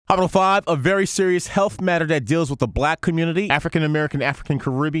Hot 5, a very serious health matter that deals with the black community, African American, African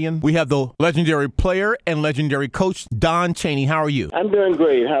Caribbean. We have the legendary player and legendary coach, Don Chaney. How are you? I'm doing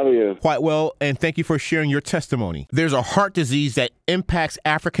great. How are you? Quite well, and thank you for sharing your testimony. There's a heart disease that impacts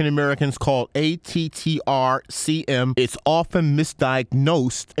African Americans called ATTR-CM. It's often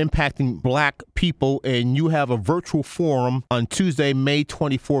misdiagnosed, impacting black people, and you have a virtual forum on Tuesday, May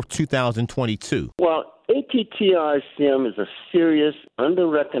 24th, 2022. Well, ATTR-CM is a serious,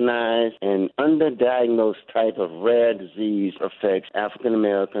 under-recognized, and underdiagnosed type of rare disease affects African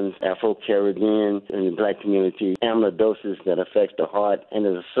Americans, Afro-Caribbean, and the black community, amyloidosis that affects the heart and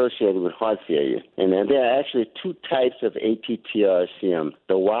is associated with heart failure. And there are actually two types of ATTR-CM,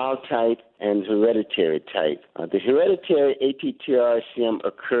 the wild type and hereditary type. The hereditary ATTR-CM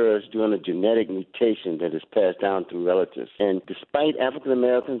occurs during a genetic mutation that is passed down through relatives. And despite African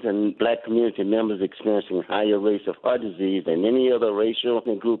Americans and black community members experiencing higher rates of heart disease than any other racial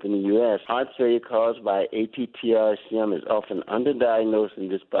group in the U.S., heart failure caused by ATTR-CM is often underdiagnosed in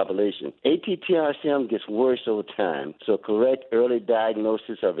this population. ATTR-CM gets worse over time, so correct early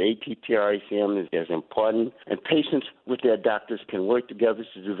diagnosis of ATTR-CM is important, and patients with their doctors can work together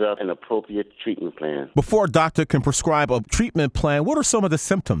to develop an appropriate treatment plan. Before a doctor can prescribe a treatment plan, what are some of the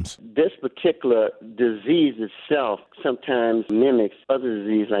symptoms? This particular disease itself sometimes mimics other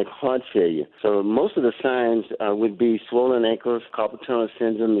diseases like heart failure. So most of the signs would be swollen ankles, carpal tunnel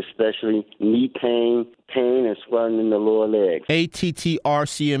syndrome, especially knee pain and swelling in the lower legs.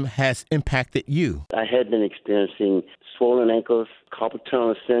 ATTR-CM has impacted you. I had been experiencing swollen ankles, carpal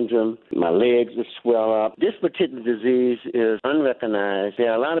tunnel syndrome. My legs would swell up. This particular disease is unrecognized.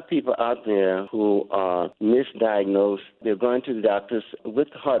 There are a lot of people out there who are misdiagnosed. They're going to the doctors with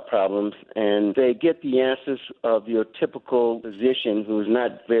heart problems, and they get the answers of your typical physician who's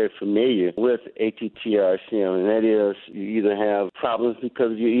not very familiar with ATTR-CM, and that is you either have problems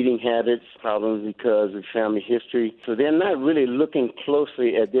because of your eating habits, problems because of family history. So they're not really looking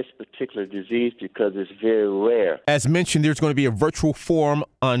closely at this particular disease because it's very rare. As mentioned, there's going to be a virtual forum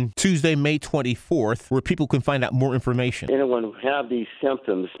on Tuesday, May 24th, where people can find out more information. Anyone who have these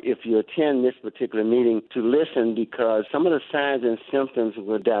symptoms, if you attend this particular meeting, to listen, because some of the signs and symptoms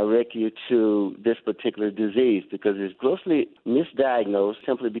will direct you to this particular disease, because it's grossly misdiagnosed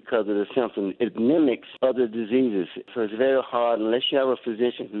simply because of the symptoms. It mimics other diseases, so it's very hard unless you have a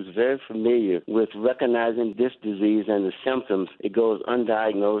physician who's very familiar with recognizing this disease and the symptoms. It goes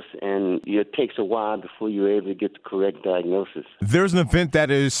undiagnosed, and it takes a while before you're able to get the correct diagnosis. There's an event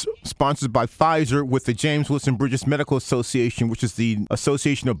that is sponsored by Pfizer with the James Wilson Bridges Medical Association, which is the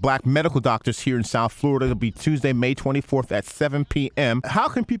Association of Black Medical Doctors here in South Florida. It'll be Tuesday, May 24th at 7 p.m. How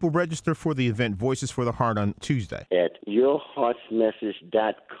can people register for the event, Voices for the Heart, on Tuesday? At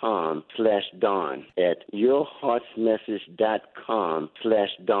yourheartsmessage.com/Don. At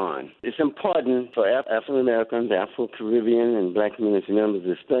yourheartsmessage.com/Don. It's important for African Americans, Afro-Caribbean, and black community members,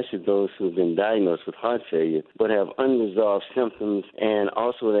 especially those who have been diagnosed with heart failure but have unresolved symptoms, and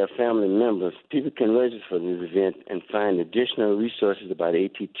also their family members. People can register for this event and find additional resources about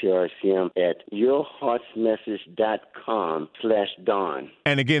ATTR-CM at yourheartsmessage.com/Don.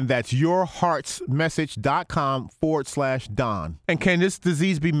 And again, that's yourheartsmessage.com/Don. And can this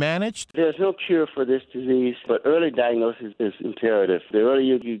disease be managed? There's no cure for this disease, but early diagnosis is imperative. The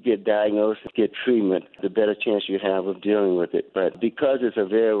earlier you get diagnosed and get treatment, the better chance you have of dealing with it. But because it's a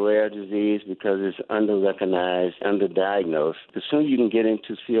very rare disease, because it's under-recognized, underdiagnosed, the sooner you can get in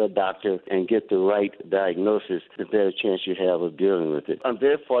to see a doctor and get the right diagnosis, the better chance you have of dealing with it. I'm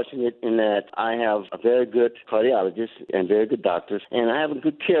very fortunate in that I have a very good cardiologist and very good doctors, and I have a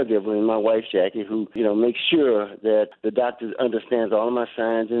good caregiver in my wife, Jackie, who, makes sure that the doctor understands all of my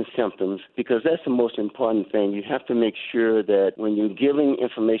signs and symptoms, because that's the most important thing. You have to make sure that when you're giving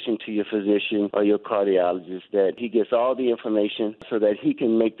information to your physician or your cardiologist, that he gets all the information so that he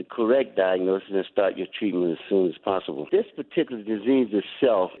can make the correct diagnosis and start your treatment as soon as possible. This particular disease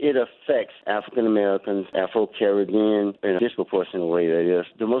itself, it affects African Americans, Afro-Caribbean, in a disproportionate way, that is.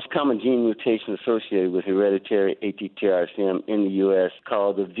 The most common gene mutation associated with hereditary ATTR-CM in the U.S.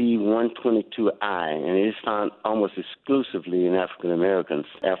 called the V122I, and it is found almost exclusively in African Americans.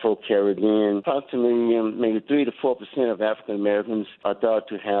 Afro-Caribbean, approximately maybe 3 to 4% of African Americans are thought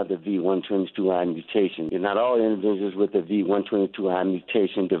to have the V122I V122I mutation. And not all individuals with the V122I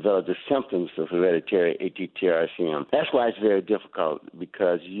mutation develop the symptoms of hereditary ATTR-CM. That's why it's very difficult,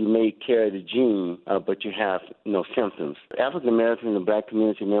 because you may carry the gene, but you have no symptoms. African American and Black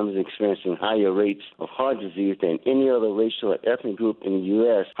community members experiencing higher rates of heart disease than any other racial or ethnic group in the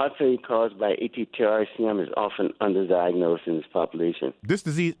U.S. Heart failure caused by ATTR-CM is often underdiagnosed in this population. This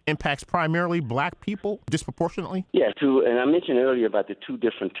disease impacts primarily Black people disproportionately? Yeah, and I mentioned earlier about the two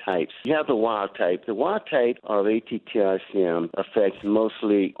different types. You have the wild type. The wild type of ATTR-CM affects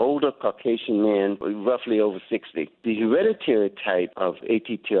mostly older Caucasian men, roughly over 60. The hereditary type of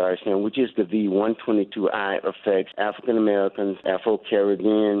ATTR-CM, which is the V122I, affects African Americans,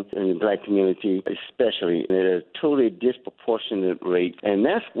 Afro-Caribbean, and the Black community especially, at a totally disproportionate rate. And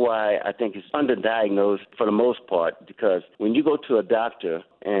that's why I think it's underdiagnosed for the most part, because when you go to a doctor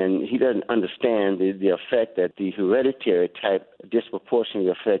and he doesn't understand the effect that the hereditary type disproportionately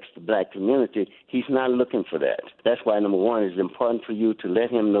affects the Black community, he's not looking for that. That's why, number one, it's important for you to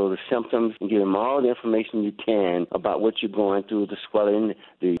let him know the symptoms and give him all the information you can about what you're going through, the swelling,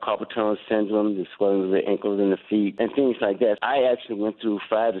 the carpal tunnel syndrome, the swelling of the ankles and the feet, and things like that. I actually went through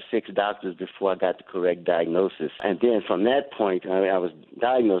 5 to 6 doctors before I got the correct diagnosis. And then from that point, I was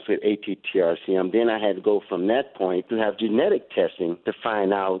diagnosed with ATTR-CM. Then I had to go from that point to have genetic testing to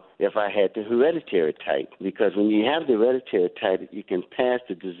find out if I had the hereditary type. Because when you have the hereditary type, you can pass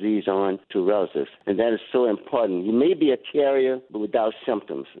the disease on to relatives. And that is so important. You may be a carrier, but without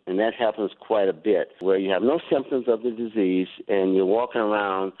symptoms. And that happens quite a bit, where you have no symptoms of the disease and you're walking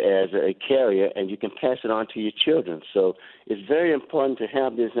around as a carrier and you can pass it on to your children. So it's very important to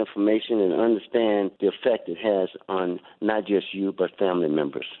have this information and understand the effect it has on not just you, but family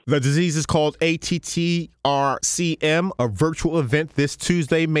members. The disease is called ATTR-CM, a virtual event this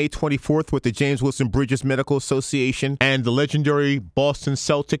Tuesday, May 24th, with the James Wilson Bridges Medical Association and the legendary Boston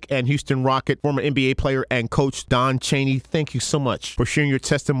Celtic and Houston Rocket former NBA player and coach Don Chaney. Thank you so much for sharing your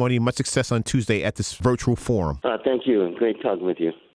testimony. Much success on Tuesday at this virtual forum. Thank you. Great talking with you.